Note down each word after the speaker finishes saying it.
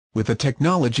With a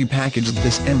technology package,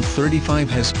 this M35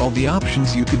 has all the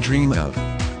options you could dream of.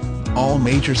 All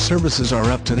major services are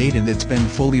up to date and it's been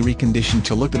fully reconditioned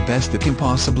to look the best it can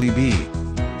possibly be.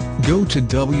 Go to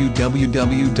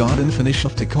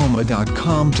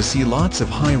www.infinitioftacoma.com to see lots of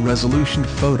high-resolution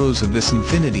photos of this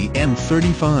Infiniti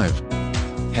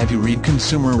M35. Have you read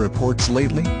Consumer Reports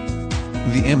lately?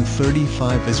 The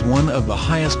M35 is one of the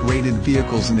highest-rated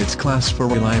vehicles in its class for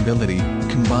reliability,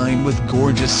 combined with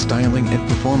gorgeous styling and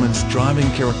performance driving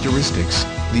characteristics.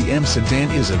 The M sedan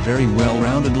is a very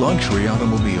well-rounded luxury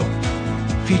automobile.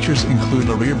 Features include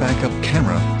a rear backup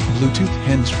camera, Bluetooth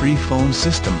hands-free phone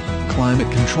system,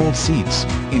 climate-controlled seats,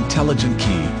 intelligent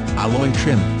key, alloy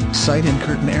trim, side and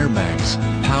curtain airbags,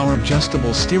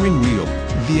 power-adjustable steering wheel,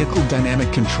 vehicle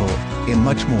dynamic control, and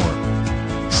much more.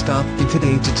 Stop in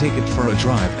today to take it for a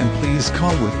drive and please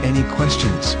call with any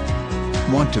questions.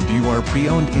 Want to view our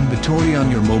pre-owned inventory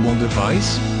on your mobile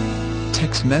device?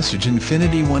 Text message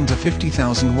Infiniti1 to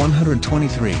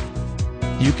 50123.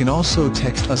 You can also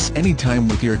text us anytime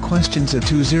with your questions at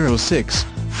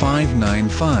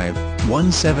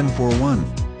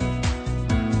 206-595-1741.